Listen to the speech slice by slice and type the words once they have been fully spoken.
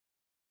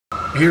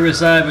Here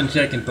is Ivan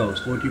checking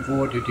post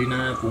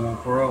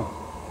 424-229-4140.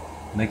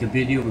 Make a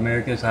video of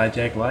America's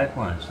hijacked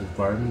lifelines to the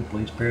firemen,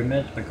 police,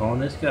 paramedics by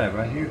calling this guy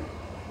right here.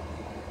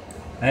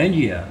 And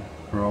yeah,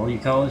 for all you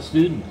college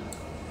students,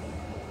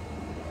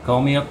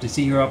 call me up to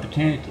see your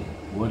opportunity,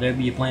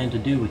 whatever you plan to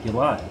do with your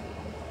life.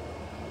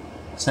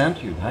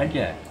 Censored,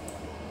 hijacked.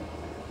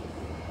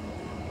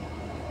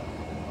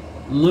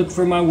 Look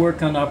for my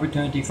work on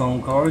opportunity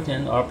phone cards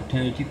and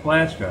opportunity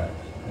flash drives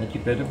at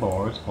your better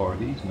bars,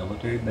 parties,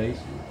 military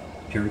bases,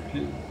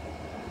 churches,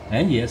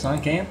 and yes,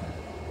 on campus.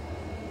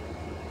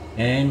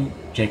 And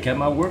check out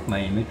my work,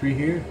 my imagery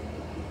here,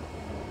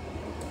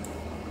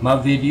 my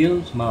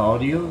videos, my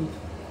audios.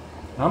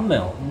 I'm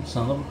Melton,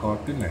 son of a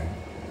carpenter.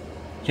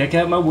 Check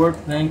out my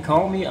work, then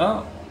call me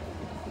up.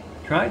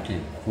 Try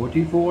to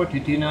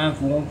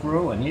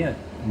 424-229-4140, and yeah,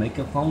 make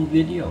a phone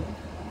video.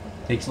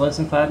 Takes less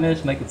than 5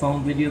 minutes to make a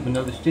phone video of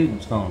another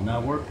student's phone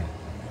not working.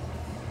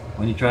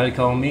 When you try to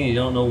call me, you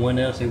don't know when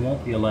else they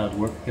won't be allowed to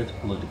work because of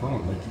political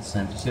and religious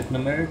censorship in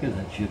America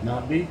that should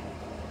not be.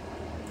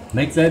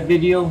 Make that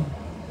video,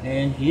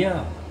 and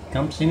yeah,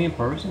 come see me in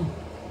person.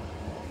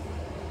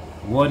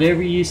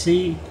 Whatever you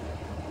see,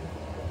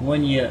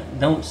 when you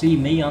don't see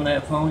me on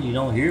that phone, you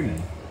don't hear me.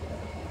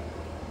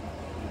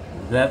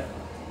 That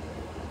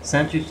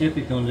censorship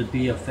is going to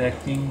be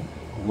affecting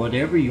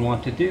whatever you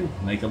want to do.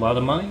 Make a lot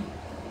of money,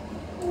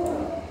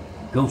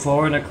 go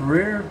far in a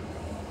career,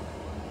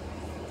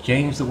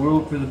 change the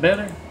world for the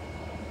better.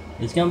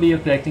 It's going to be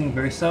affecting in a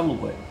very subtle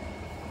way.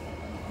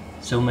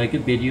 So make a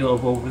video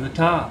of over the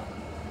top,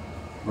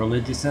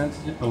 religious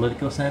censorship,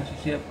 political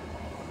censorship,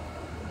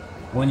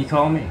 when you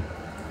call me.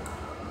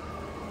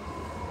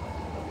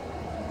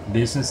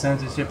 Business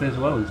censorship as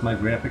well. It's my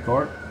graphic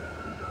art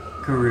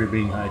career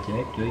being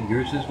hijacked.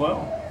 Yours as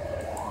well.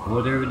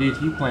 Whatever it is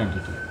you plan to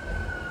do.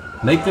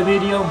 Make the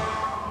video,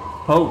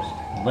 post.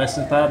 Less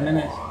than 5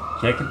 minutes.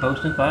 Check and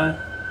post in 5.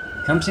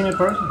 Come see me in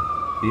person.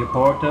 Be a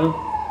part of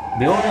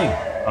building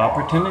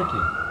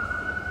opportunity.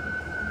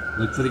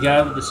 Look for the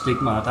guy with the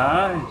stigmatized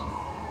eyes.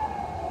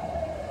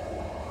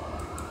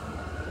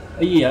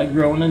 Yeah,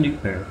 growing a new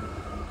pair.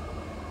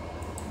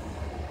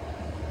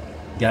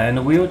 Guy in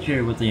the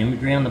wheelchair with the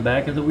imagery on the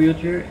back of the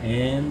wheelchair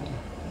and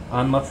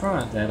on my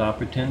front, that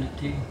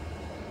opportunity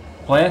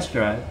flash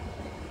drive.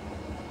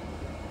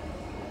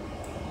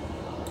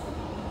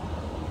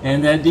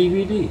 And that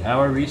DVD,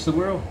 How I Reached the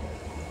World.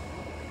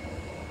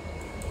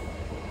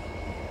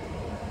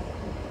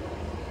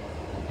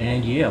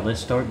 And yeah,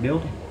 let's start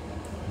building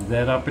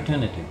that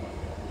opportunity.